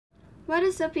What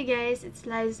is up, you guys? It's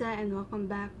Liza and welcome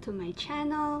back to my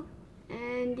channel.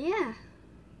 And yeah,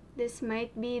 this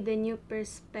might be the new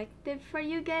perspective for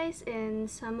you guys in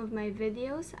some of my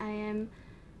videos. I am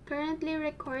currently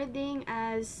recording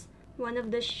as one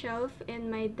of the shelf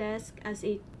in my desk as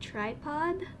a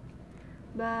tripod.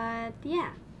 But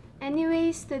yeah,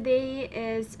 anyways, today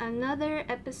is another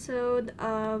episode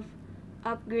of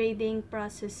Upgrading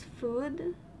Processed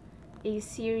Food, a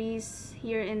series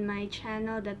here in my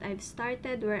channel that I've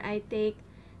started where I take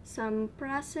some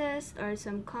processed or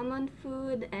some common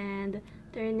food and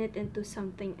turn it into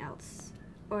something else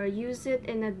or use it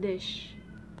in a dish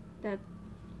that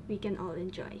we can all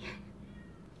enjoy.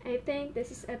 I think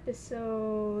this is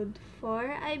episode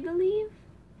 4, I believe.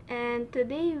 And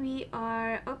today we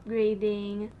are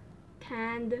upgrading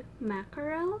canned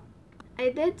mackerel. I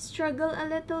did struggle a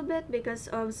little bit because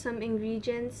of some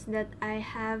ingredients that I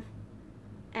have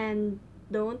and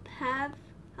don't have.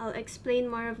 I'll explain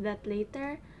more of that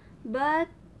later. But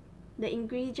the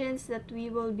ingredients that we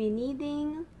will be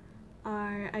needing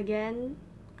are, again,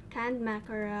 canned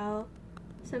mackerel,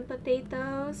 some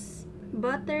potatoes,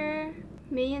 butter,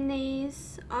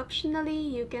 mayonnaise.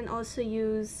 Optionally, you can also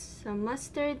use some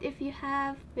mustard if you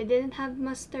have. We didn't have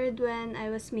mustard when I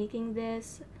was making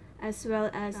this, as well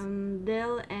as some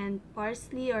dill and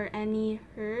parsley or any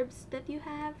herbs that you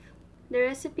have. The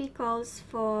recipe calls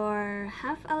for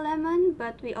half a lemon,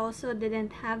 but we also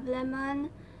didn't have lemon,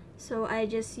 so I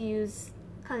just used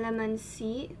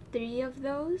calamansi, 3 of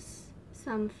those,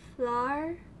 some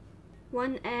flour,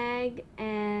 1 egg,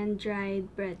 and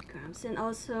dried breadcrumbs, and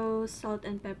also salt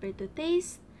and pepper to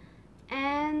taste,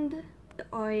 and the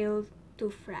oil to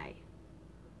fry.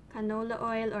 Canola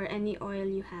oil or any oil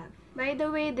you have. By the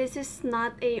way, this is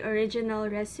not a original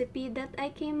recipe that I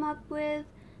came up with.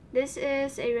 This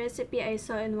is a recipe I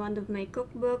saw in one of my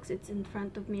cookbooks. It's in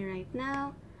front of me right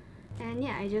now. And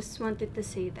yeah, I just wanted to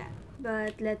say that.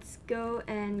 But let's go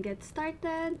and get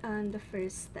started on the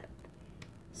first step.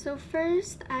 So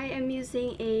first, I am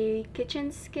using a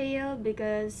kitchen scale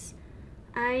because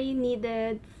I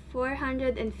needed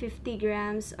 450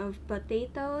 grams of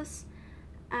potatoes.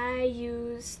 I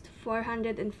used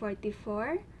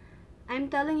 444. I'm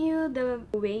telling you the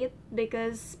weight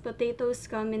because potatoes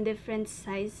come in different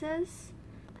sizes.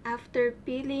 After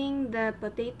peeling the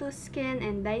potato skin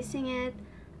and dicing it,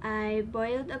 I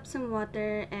boiled up some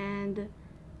water and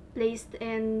placed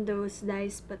in those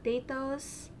diced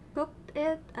potatoes. Cooked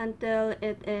it until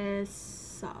it is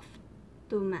soft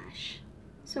to mash.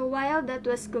 So while that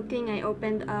was cooking, I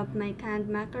opened up my canned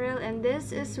mackerel, and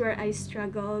this is where I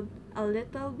struggled a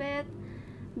little bit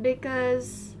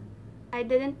because I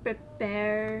didn't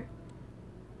prepare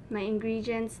my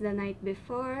ingredients the night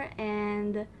before,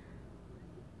 and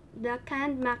the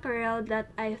canned mackerel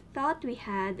that I thought we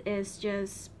had is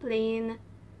just plain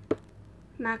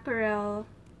mackerel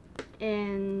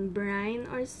in brine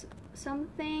or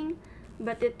something,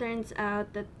 but it turns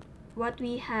out that what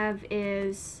we have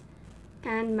is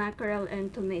canned mackerel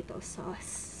and tomato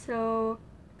sauce. So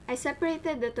I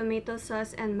separated the tomato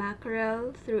sauce and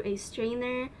mackerel through a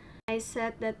strainer. I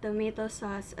set the tomato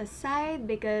sauce aside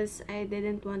because I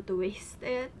didn't want to waste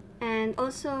it. And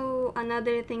also,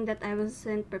 another thing that I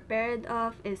wasn't prepared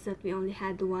of is that we only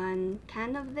had 1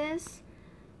 can of this.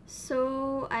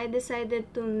 So I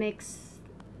decided to mix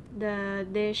the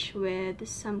dish with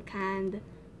some canned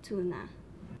tuna.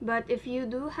 But if you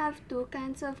do have 2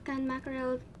 cans of canned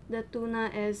mackerel, the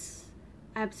tuna is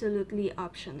absolutely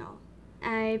optional.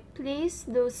 I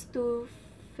placed those 2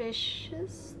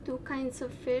 kinds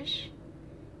of fish,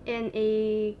 in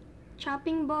a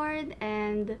chopping board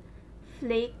and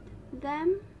flaked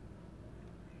them.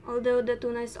 Although the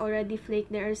tuna is already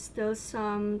flaked, there are still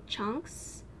some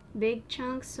chunks, big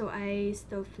chunks, so I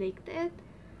still flaked it.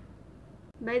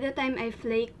 By the time I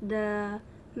flaked the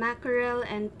mackerel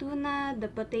and tuna, the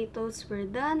potatoes were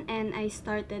done, and I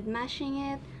started mashing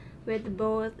it with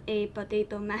both a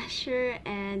potato masher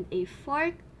and a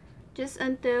fork, just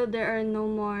until there are no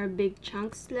more big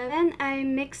chunks left. Then I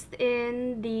mixed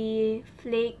in the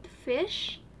flaked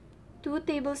fish, 2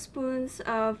 tablespoons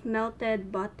of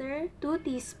melted butter, 2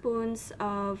 teaspoons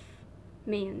of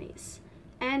mayonnaise.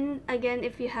 And again,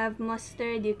 if you have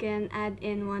mustard, you can add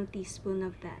in 1 teaspoon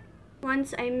of that.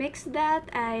 Once I mixed that,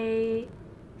 I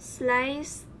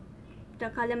sliced the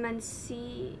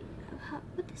calamansi.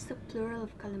 What is the plural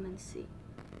of calamansi?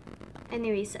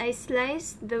 Anyways, I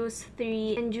sliced those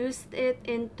 3 and juiced it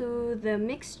into the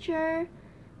mixture.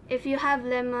 If you have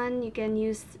lemon, you can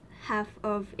use half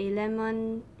of a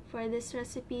lemon for this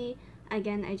recipe.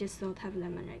 Again, I just don't have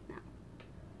lemon right now.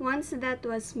 Once that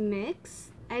was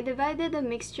mixed, I divided the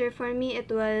mixture. For me,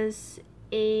 it was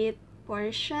 8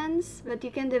 portions, but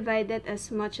you can divide it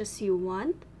as much as you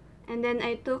want. And then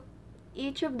I took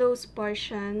each of those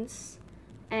portions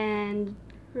and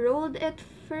rolled it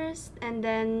first and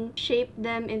then shaped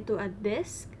them into a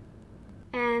disc,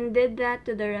 and did that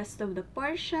to the rest of the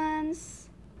portions.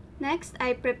 Next,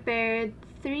 I prepared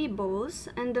 3 bowls,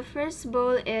 and the first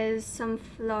bowl is some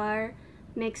flour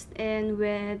mixed in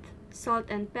with salt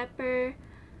and pepper.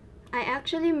 I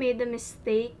actually made a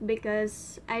mistake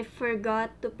because I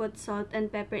forgot to put salt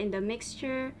and pepper in the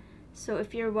mixture. So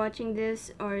if you're watching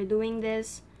this or doing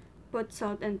this, put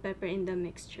salt and pepper in the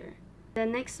mixture. The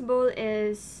next bowl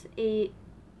is a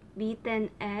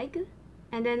beaten egg.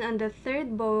 And then on the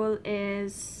third bowl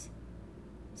is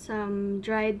some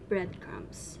dried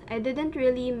breadcrumbs. I didn't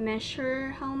really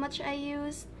measure how much I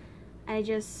used. I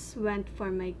just went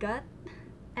for my gut.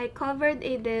 I covered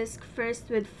a disc first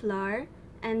with flour,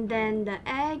 and then the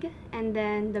egg, and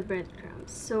then the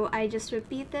breadcrumbs. So I just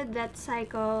repeated that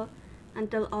cycle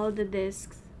until all the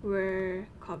discs were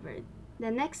covered. The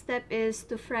next step is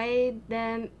to fry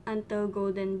them until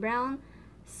golden brown.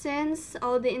 Since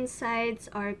all the insides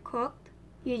are cooked,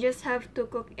 you just have to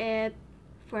cook it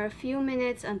for a few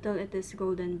minutes until it is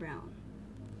golden brown.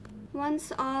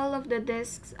 Once all of the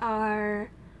discs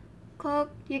are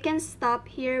cooked, you can stop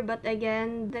here, but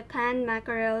again, the canned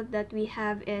mackerel that we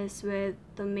have is with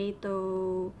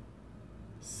tomato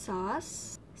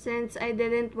sauce. Since I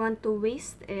didn't want to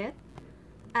waste it,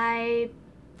 I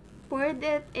poured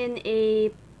it in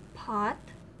a pot,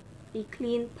 a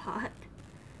clean pot,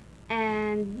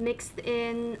 and mixed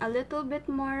in a little bit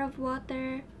more of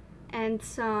water and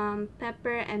some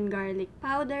pepper and garlic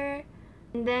powder,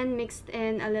 and then mixed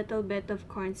in a little bit of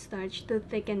cornstarch to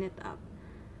thicken it up.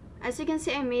 As you can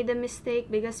see, I made a mistake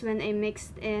because when I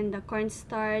mixed in the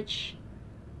cornstarch,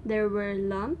 there were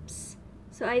lumps.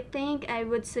 So I think I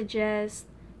would suggest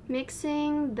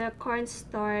mixing the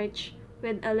cornstarch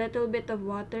with a little bit of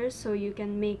water so you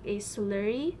can make a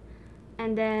slurry,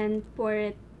 and then pour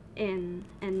it in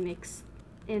and mix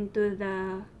into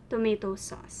the tomato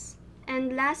sauce.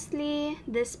 And lastly,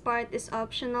 this part is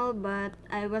optional, but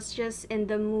I was just in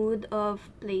the mood of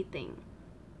plating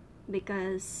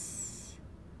because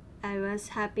I was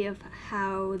happy of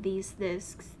how these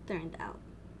discs turned out.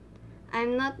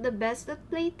 I'm not the best at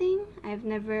plating. I've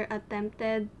never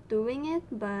attempted doing it,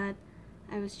 but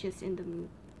I was just in the mood.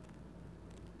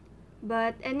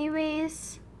 But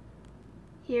anyways,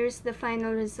 here's the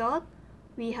final result.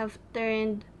 We have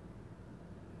turned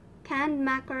canned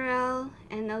mackerel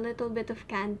and a little bit of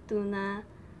canned tuna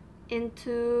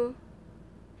into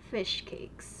fish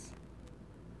cakes.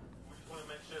 We just want to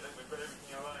make sure that we put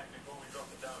everything in line before we drop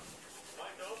it down.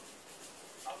 Michael,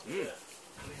 up here.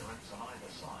 Clearance on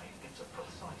either side gives a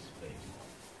precise fit.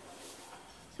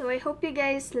 So I hope you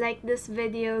guys liked this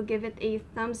video. Give it a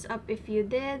thumbs up if you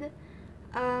did.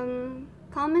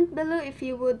 Comment below if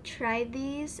you would try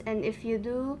these, and if you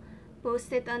do,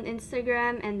 post it on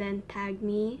Instagram and then tag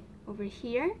me over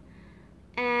here.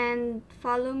 And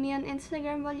follow me on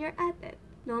Instagram while you're at it.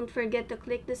 Don't forget to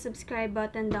click the subscribe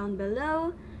button down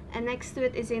below, and next to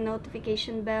it is a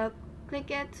notification bell. Click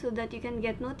it so that you can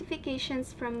get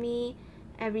notifications from me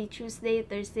every Tuesday,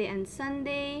 Thursday, and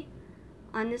Sunday.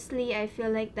 Honestly, I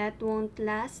feel like that won't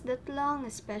last that long,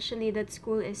 especially that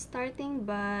school is starting,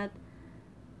 but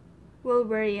we'll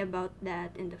worry about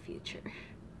that in the future.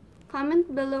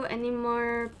 Comment below any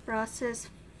more processed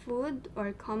food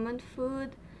or common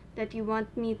food that you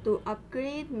want me to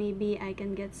upgrade. Maybe I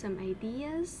can get some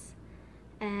ideas.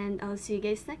 And I'll see you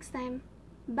guys next time.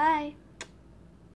 Bye!